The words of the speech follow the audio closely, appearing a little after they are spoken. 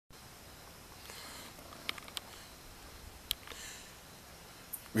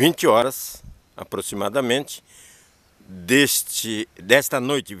20 horas aproximadamente desta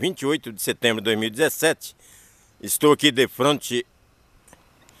noite, 28 de setembro de 2017. Estou aqui de frente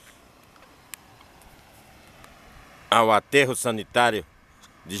ao Aterro Sanitário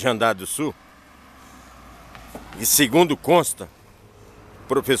de Jandaia do Sul. E segundo consta, o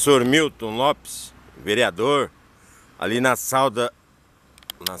professor Milton Lopes, vereador, ali na sauna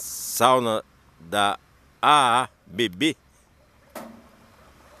da AABB,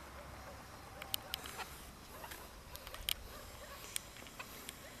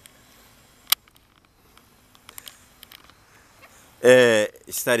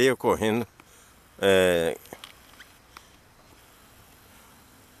 estaria ocorrendo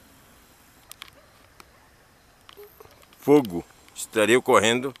fogo,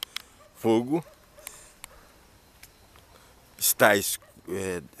 fogo, está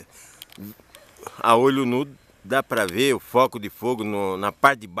a olho nu, dá para ver o foco de fogo na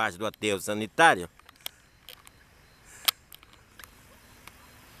parte de baixo do aterro sanitário.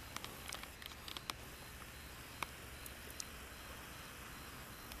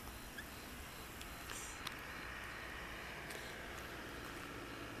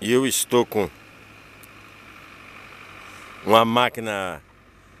 E eu estou com uma máquina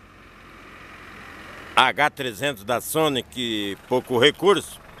H-300 da Sony, que pouco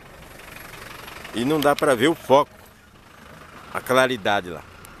recurso, e não dá para ver o foco, a claridade lá.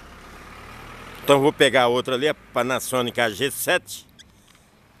 Então vou pegar outra ali, a Panasonic AG-7,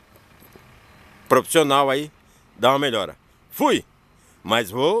 profissional aí, dá uma melhora. Fui!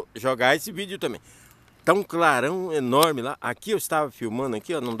 Mas vou jogar esse vídeo também. Tá um clarão enorme lá. Aqui eu estava filmando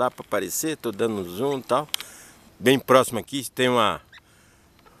aqui, ó, não dá para aparecer, tô dando zoom e tal. Bem próximo aqui tem uma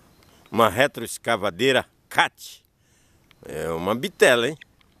retroescavadeira CAT. É uma bitela, hein?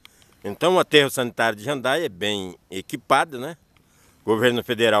 Então o Aterro Sanitário de Jandaia é bem equipado, né? O governo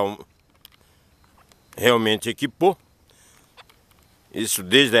federal realmente equipou. Isso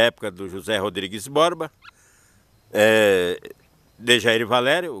desde a época do José Rodrigues Borba, de Jair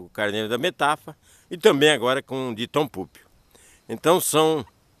Valério, o Carneiro da Metáfora, e também agora com de Tom Púpio. Então são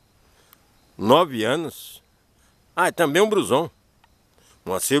 9 anos. Ah, e também um Brusão,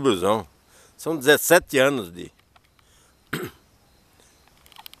 Moacir Brusão. São 17 anos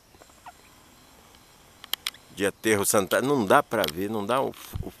de aterro sanitário. Não dá para ver, não dá o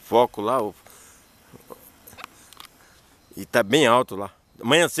foco lá. E tá bem alto lá.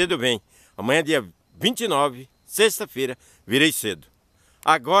 Amanhã cedo vem. Amanhã dia 29, sexta-feira, virei cedo.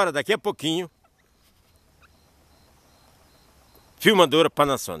 Agora, daqui a pouquinho, filmadora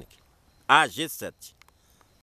Panasonic AG-7.